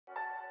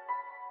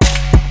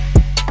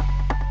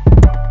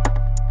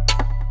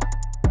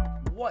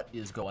What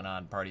is going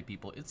on, party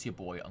people? It's your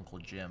boy, Uncle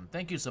Jim.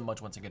 Thank you so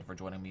much once again for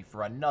joining me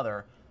for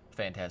another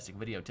fantastic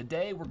video.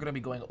 Today, we're going to be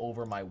going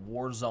over my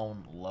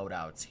Warzone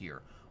loadouts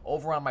here.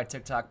 Over on my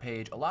TikTok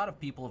page, a lot of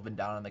people have been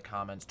down in the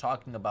comments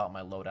talking about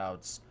my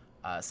loadouts,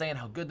 saying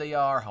how good they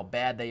are, how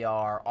bad they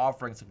are,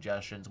 offering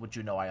suggestions, which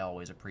you know I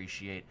always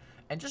appreciate,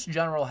 and just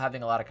general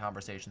having a lot of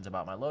conversations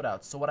about my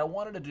loadouts. So what I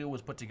wanted to do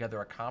was put together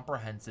a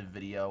comprehensive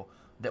video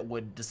that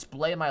would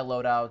display my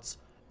loadouts,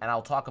 and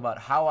I'll talk about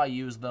how I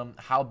use them,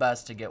 how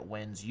best to get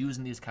wins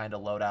using these kind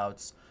of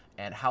loadouts,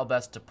 and how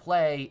best to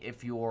play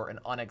if you're an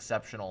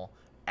unexceptional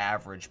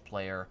average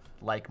player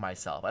like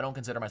myself. I don't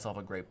consider myself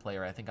a great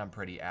player. I think I'm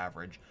pretty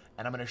average,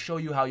 and I'm going to show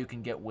you how you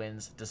can get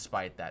wins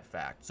despite that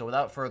fact. So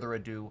without further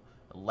ado,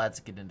 let's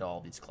get into all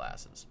these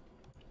classes.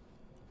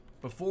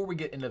 Before we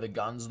get into the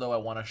guns, though, I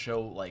want to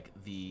show like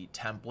the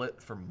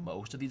template for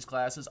most of these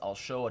classes. I'll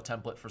show a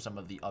template for some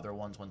of the other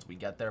ones once we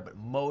get there, but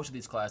most of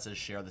these classes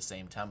share the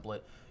same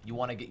template. You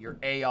want to get your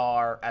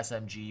AR,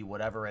 SMG,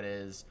 whatever it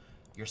is.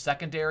 Your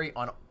secondary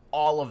on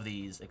all of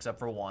these, except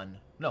for one,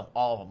 no,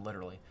 all of them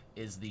literally,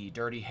 is the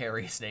Dirty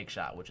Harry Snake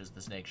Shot, which is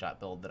the Snake Shot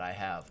build that I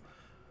have.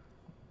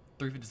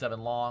 357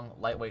 long,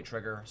 lightweight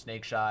trigger,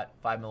 Snake Shot,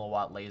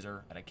 5mm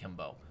laser, and a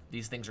Kimbo.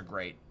 These things are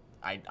great.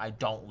 I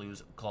don't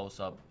lose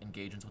close-up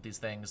engagements with these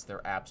things.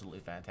 They're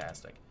absolutely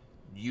fantastic.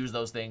 Use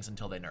those things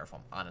until they nerf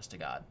them, honest to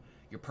God.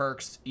 Your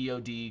perks,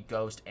 EOD,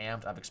 Ghost,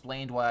 Amped. I've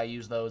explained why I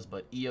use those,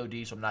 but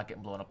EOD so I'm not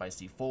getting blown up by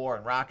C4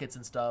 and rockets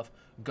and stuff.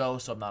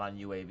 Ghost so I'm not on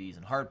UAVs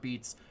and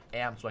heartbeats.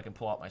 Amped so I can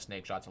pull out my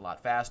snake shots a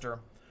lot faster.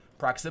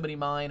 Proximity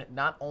mine,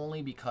 not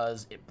only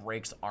because it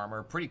breaks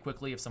armor pretty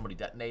quickly if somebody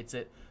detonates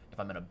it,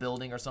 if I'm in a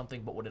building or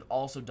something, but what it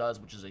also does,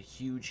 which is a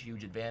huge,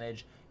 huge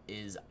advantage,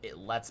 is it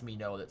lets me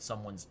know that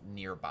someone's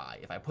nearby.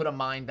 If I put a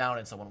mine down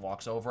and someone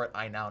walks over it,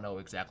 I now know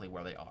exactly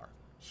where they are.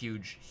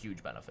 Huge,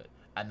 huge benefit.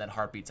 And then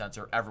heartbeat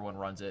sensor, everyone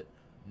runs it.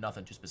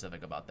 Nothing too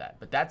specific about that.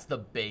 But that's the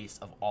base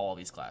of all of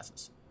these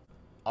classes.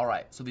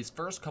 Alright, so these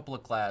first couple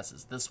of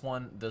classes, this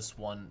one, this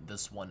one,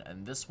 this one,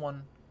 and this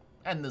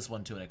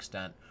one to an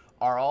extent,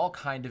 are all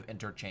kind of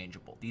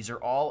interchangeable. These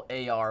are all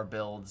AR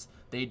builds.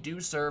 They do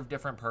serve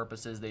different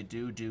purposes. They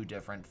do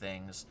different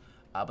things.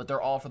 But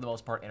they're all, for the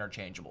most part,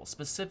 interchangeable.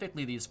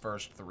 Specifically, these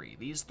first three.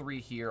 These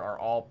three here are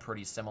all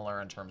pretty similar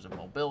in terms of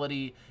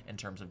mobility, in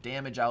terms of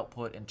damage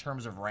output, in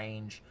terms of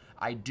range.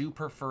 I do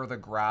prefer the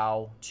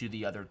Grau to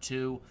the other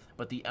two,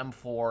 but the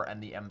M4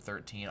 and the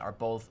M13 are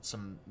both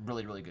some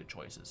really, really good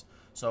choices.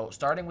 So,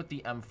 starting with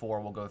the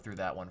M4, we'll go through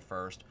that one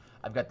first.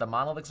 I've got the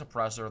Monolithic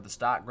Suppressor, the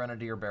stock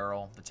Grenadier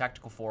Barrel, the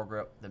Tactical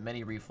Foregrip, the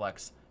Mini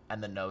Reflex,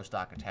 and the no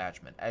stock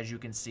attachment. As you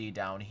can see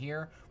down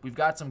here, we've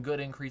got some good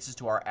increases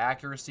to our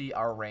accuracy,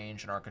 our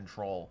range, and our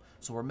control.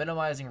 So we're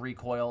minimizing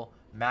recoil,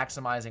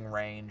 maximizing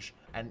range,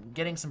 and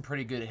getting some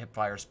pretty good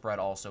hipfire spread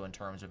also in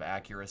terms of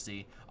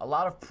accuracy. A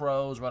lot of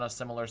pros run a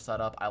similar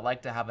setup. I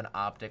like to have an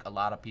optic. A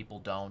lot of people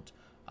don't.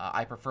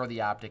 I prefer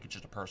the optic. It's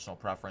just a personal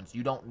preference.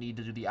 You don't need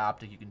to do the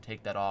optic. You can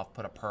take that off,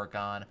 put a perk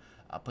on,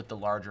 put the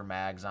larger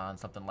mags on,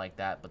 something like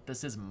that. But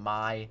this is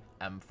my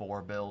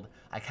M4 build.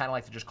 I kind of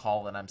like to just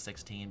call it an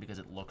M16 because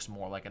it looks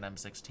more like an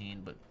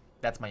M16, but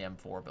that's my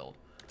M4 build.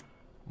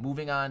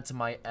 Moving on to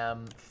my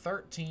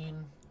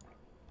M13.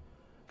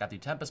 Got the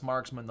Tempest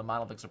Marksman, the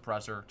Monolithic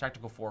Suppressor,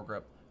 Tactical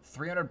Foregrip,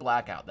 300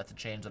 Blackout. That's a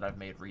change that I've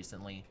made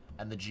recently.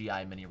 And the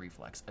GI Mini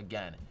Reflex.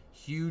 Again,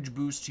 huge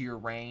boost to your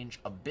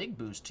range, a big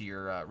boost to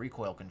your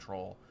recoil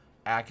control,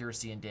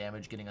 accuracy and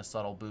damage, getting a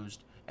subtle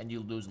boost, and you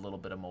lose a little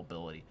bit of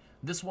mobility.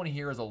 This one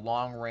here is a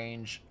long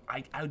range,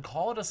 I would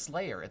call it a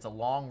Slayer. It's a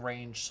long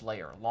range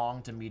Slayer,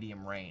 long to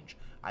medium range.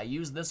 I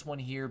use this one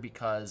here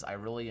because I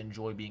really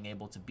enjoy being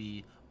able to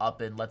be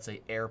up in, let's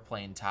say,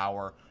 airplane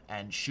tower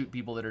and shoot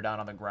people that are down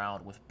on the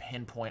ground with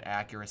pinpoint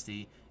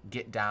accuracy,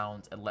 get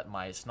downs, and let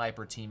my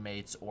sniper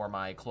teammates or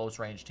my close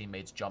range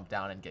teammates jump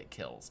down and get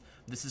kills.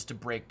 This is to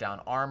break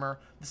down armor.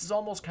 This is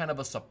almost kind of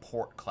a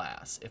support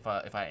class, if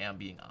I am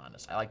being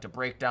honest. I like to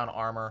break down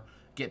armor,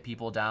 get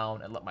people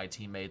down, and let my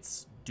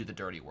teammates do the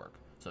dirty work,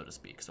 so to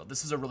speak. So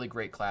this is a really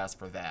great class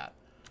for that.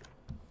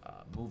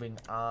 Moving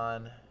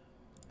on,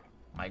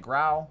 my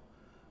Grau.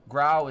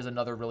 Grau is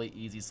another really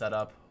easy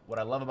setup. What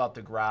I love about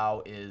the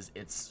Grau is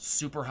it's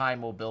super high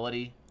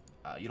mobility.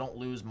 You don't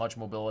lose much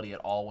mobility at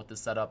all with this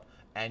setup,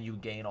 and you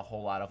gain a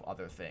whole lot of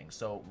other things.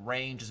 So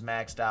range is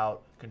maxed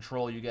out,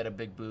 control you get a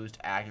big boost,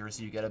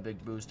 accuracy you get a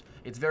big boost.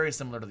 It's very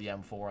similar to the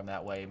M4 in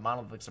that way.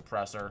 Monolithic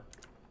Suppressor,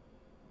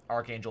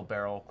 Archangel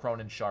Barrel,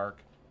 Cronin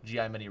Shark,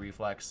 GI Mini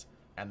Reflex,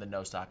 and the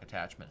no stock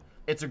attachment.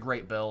 It's a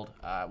great build.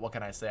 What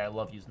can I say? I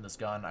love using this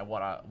gun. I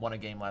won a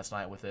game last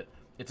night with it.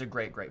 It's a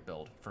great, great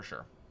build for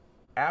sure.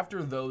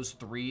 After those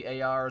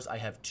three ARs, I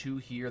have two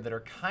here that are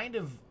kind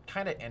of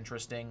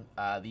interesting.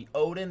 The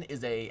Odin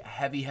is a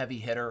heavy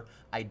hitter.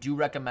 I do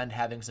recommend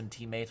having some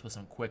teammates with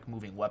some quick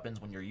moving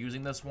weapons when you're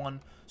using this one.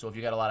 So if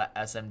you got a lot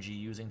of SMG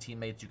using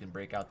teammates, you can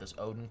break out this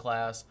Odin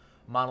class.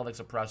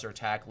 Monolithic Suppressor,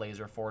 Tac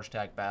Laser, Forge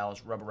Tac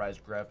Battles,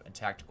 Rubberized Grip, and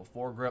Tactical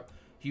Foregrip.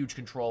 Huge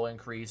control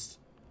increase.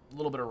 a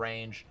little bit of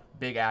range,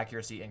 big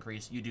accuracy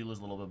increase. You do lose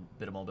a little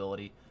bit of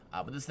mobility.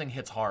 But this thing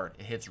hits hard.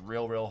 It hits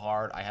real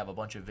hard. I have a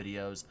bunch of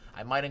videos.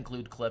 I might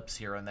include clips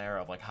here and there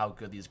of like how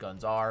good these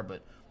guns are,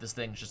 but this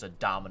thing's just a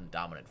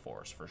dominant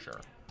force for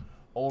sure.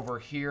 Over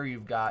here,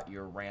 you've got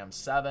your Ram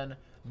 7.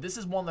 This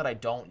is one that I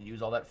don't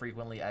use all that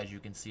frequently. As you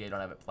can see, I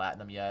don't have it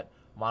platinum yet.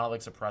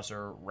 Monolithic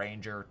Suppressor,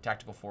 Ranger,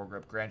 Tactical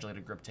Foregrip,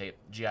 Granulated Grip Tape,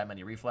 GI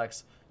Mini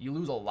Reflex. You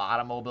lose a lot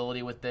of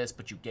mobility with this,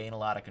 but you gain a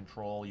lot of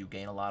control, you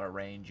gain a lot of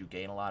range, you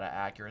gain a lot of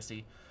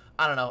accuracy.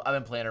 I don't know. I've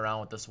been playing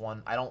around with this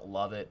one. I don't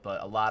love it,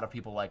 but a lot of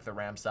people like the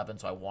Ram 7,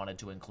 so I wanted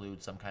to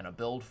include some kind of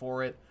build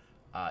for it.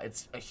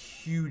 It's a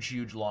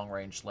huge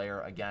long-range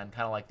slayer. Again,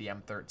 kind of like the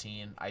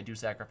M13. I do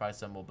sacrifice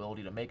some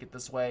mobility to make it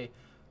this way.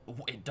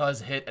 It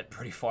does hit at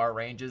pretty far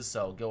ranges,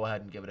 so go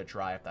ahead and give it a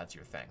try if that's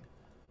your thing.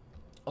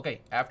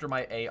 Okay, after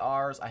my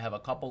ARs, I have a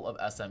couple of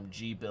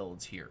SMG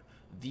builds here.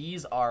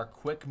 These are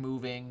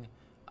quick-moving,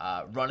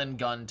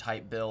 run-and-gun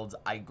type builds.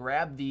 I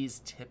grab these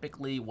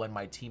typically when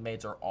my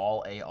teammates are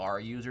all AR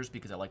users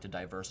because I like to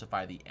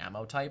diversify the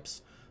ammo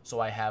types.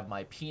 So I have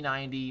my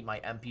P90, my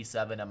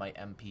MP7, and my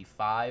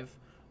MP5.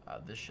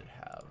 This should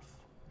have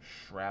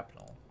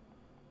shrapnel.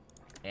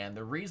 And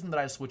the reason that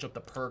I switch up the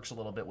perks a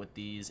little bit with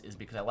these is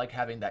because I like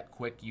having that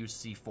quick use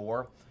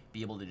C4,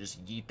 be able to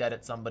just yeet that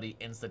at somebody,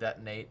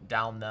 insta-detonate,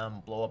 down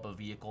them, blow up a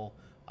vehicle,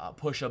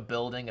 push a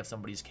building if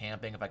somebody's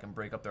camping, if I can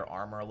break up their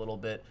armor a little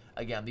bit.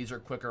 Again, these are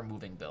quicker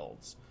moving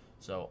builds.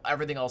 So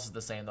everything else is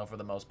the same though for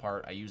the most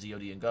part. I use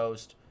EOD and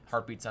Ghost,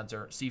 heartbeat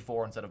sensor,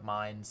 C4 instead of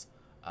mines,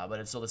 but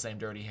it's still the same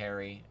Dirty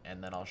Harry,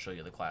 and then I'll show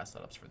you the class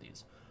setups for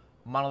these.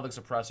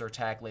 Monolithic Suppressor,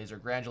 Tac Laser,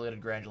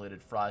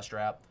 Granulated Fry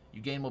Strap.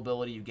 You gain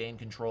mobility, you gain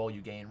control, you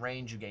gain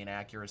range, you gain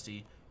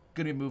accuracy.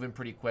 Gonna be moving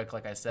pretty quick,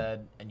 like I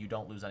said, and you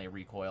don't lose any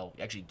recoil.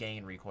 You actually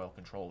gain recoil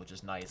control, which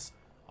is nice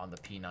on the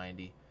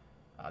P90.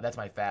 That's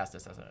my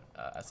fastest as an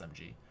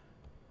SMG.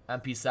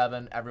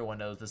 MP7, everyone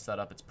knows this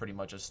setup. It's pretty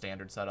much a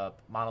standard setup.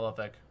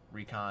 Monolithic,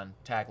 Recon,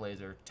 Tac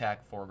Laser,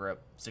 Tac Foregrip,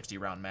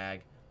 60-round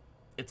mag.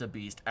 It's a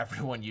beast.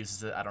 Everyone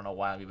uses it. I don't know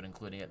why I'm even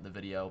including it in the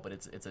video, but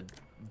it's a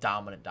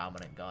dominant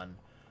gun.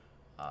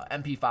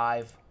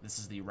 MP5, this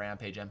is the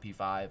Rampage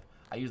MP5.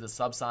 I use the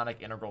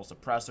Subsonic Integral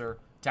Suppressor,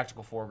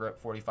 Tactical Foregrip,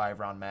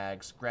 45-round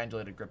mags,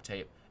 Granulated Grip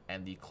Tape,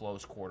 and the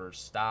Close Quarters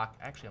stock.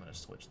 Actually, I'm going to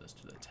switch this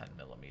to the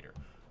 10mm.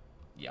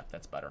 Yeah,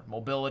 that's better.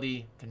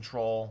 Mobility,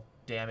 control,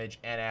 damage,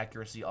 and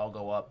accuracy all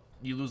go up.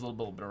 You lose a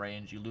little bit of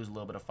range. You lose a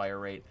little bit of fire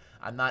rate.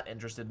 I'm not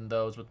interested in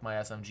those with my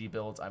SMG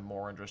builds. I'm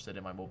more interested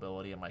in my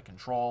mobility and my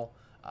control.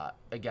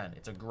 Again,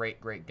 it's a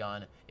great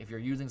gun. If you're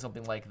using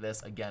something like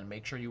this, again,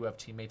 make sure you have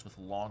teammates with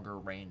longer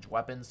range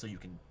weapons so you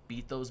can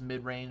beat those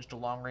mid-range to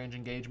long-range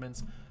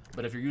engagements.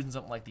 But if you're using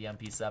something like the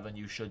MP7,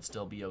 you should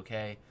still be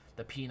okay.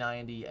 The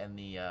P90 and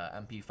the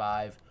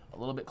MP5, a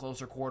little bit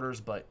closer quarters,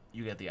 but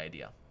you get the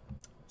idea.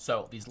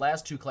 So these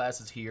last two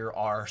classes here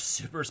are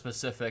super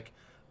specific,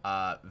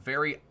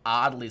 very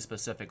oddly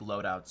specific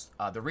loadouts.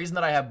 The reason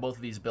that I have both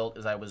of these built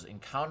is I was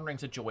encountering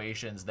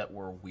situations that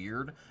were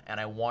weird,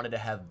 and I wanted to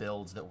have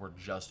builds that were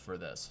just for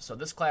this. So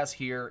this class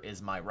here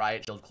is my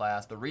Riot Shield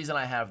class. The reason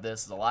I have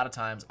this is a lot of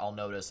times I'll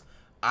notice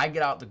I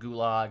get out the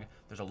gulag,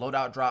 there's a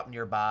loadout drop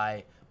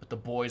nearby, but the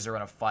boys are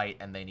in a fight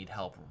and they need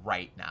help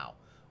right now.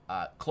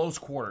 Close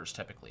quarters,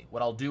 typically.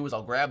 What I'll do is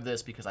I'll grab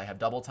this because I have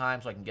double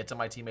time so I can get to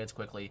my teammates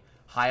quickly.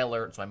 High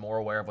alert, so I'm more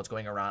aware of what's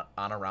going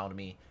on around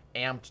me.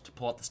 Amped to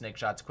pull out the snake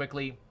shots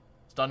quickly.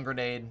 Stun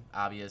grenade,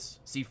 obvious.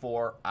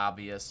 C4,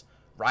 obvious.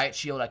 Riot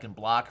Shield, I can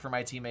block for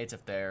my teammates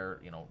if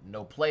they're,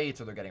 no plates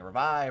or they're getting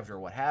revived or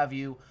what have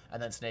you. And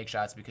then snake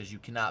shots because you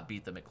cannot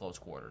beat them at close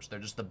quarters. They're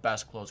just the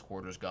best close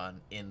quarters gun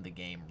in the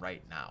game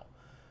right now.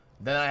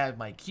 Then I have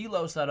my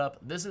Kilo setup.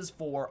 This is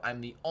for, I'm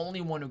the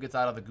only one who gets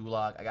out of the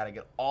gulag. I got to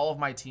get all of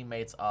my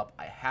teammates up.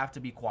 I have to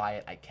be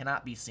quiet. I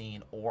cannot be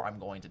seen or I'm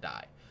going to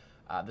die.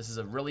 This is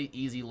a really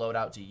easy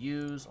loadout to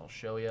use. I'll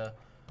show you.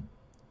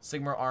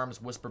 Sigma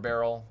Arms, Whisper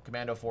Barrel,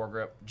 Commando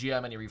Foregrip, GI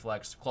Mini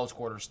Reflex, Close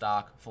Quarter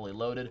stock, fully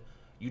loaded.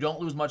 You don't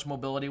lose much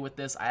mobility with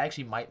this. I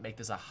actually might make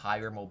this a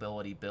higher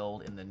mobility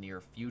build in the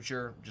near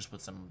future, just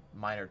with some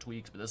minor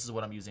tweaks, but this is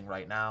what I'm using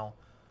right now.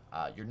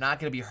 You're not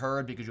going to be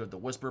heard because you have the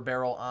Whisper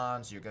Barrel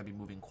on, so you're going to be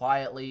moving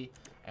quietly.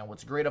 And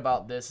what's great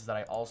about this is that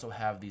I also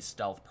have these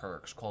stealth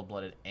perks,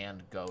 Cold-Blooded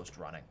and Ghost,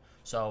 running.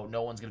 So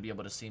no one's going to be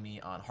able to see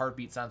me on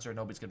heartbeat sensor.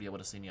 Nobody's going to be able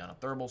to see me on a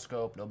thermal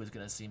scope. Nobody's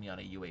going to see me on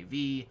a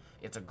UAV.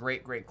 It's a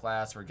great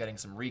class for getting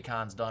some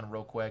recons done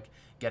real quick,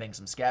 getting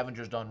some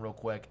scavengers done real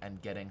quick, and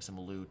getting some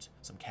loot,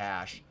 some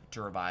cash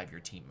to revive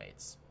your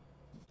teammates.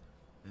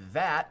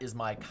 That is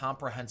my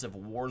comprehensive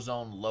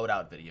Warzone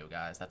loadout video,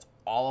 guys. That's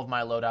all of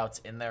my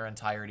loadouts in their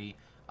entirety.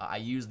 I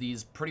use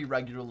these pretty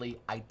regularly.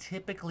 I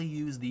typically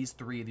use these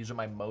three. These are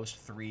my most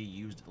 3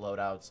 used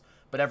loadouts.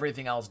 but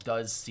everything else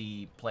does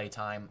see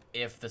playtime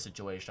if the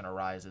situation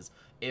arises,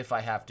 if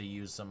I have to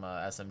use some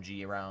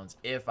SMG rounds,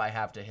 if I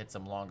have to hit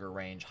some longer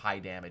range, high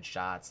damage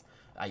shots,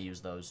 I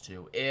use those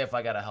too. If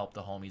I gotta help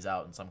the homies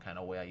out in some kind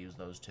of way, I use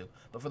those too.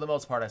 But for the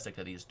most part, I stick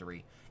to these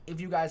 3. If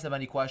you guys have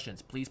any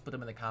questions, please put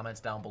them in the comments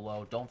down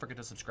below. Don't forget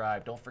to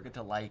subscribe. Don't forget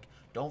to like.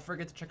 Don't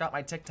forget to check out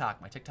my TikTok.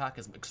 My TikTok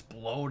is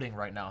exploding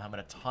right now. I'm having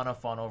a ton of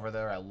fun over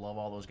there. I love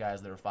all those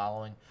guys that are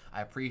following.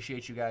 I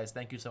appreciate you guys.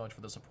 Thank you so much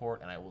for the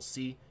support, and I will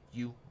see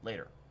you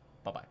later.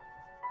 Bye-bye.